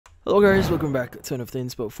Hello guys, welcome back to Ton of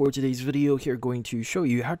Things, but for today's video, here going to show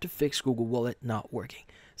you how to fix Google Wallet not working.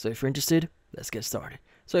 So if you're interested, let's get started.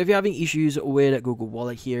 So if you're having issues with Google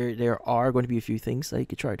Wallet here, there are going to be a few things that you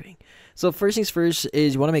could try doing. So first things first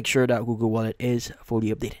is you want to make sure that Google Wallet is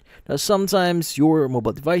fully updated. Now sometimes your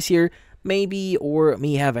mobile device here maybe or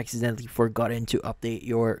may have accidentally forgotten to update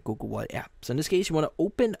your Google Wallet app. So in this case, you want to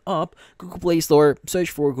open up Google Play Store,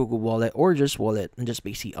 search for Google Wallet or just Wallet, and just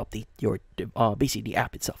basically update your basically the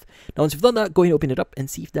app itself. Now once you've done that, go ahead and open it up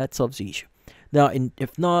and see if that solves the issue. Now,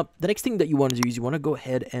 if not, the next thing that you want to do is you want to go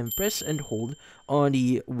ahead and press and hold on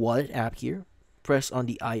the Wallet app here. Press on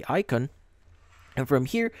the eye icon. And from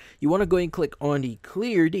here, you want to go and click on the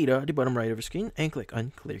clear data at the bottom right of the screen and click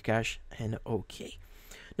on clear cache and OK.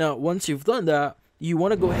 Now, once you've done that, you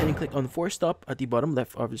want to go ahead and click on force stop at the bottom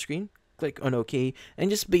left of the screen. Click on OK and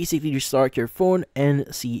just basically restart your phone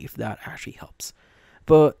and see if that actually helps.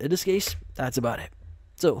 But in this case, that's about it.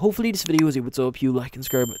 So hopefully this video was able to help you. Like and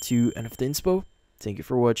subscribe to NFTinspo. Thank you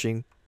for watching.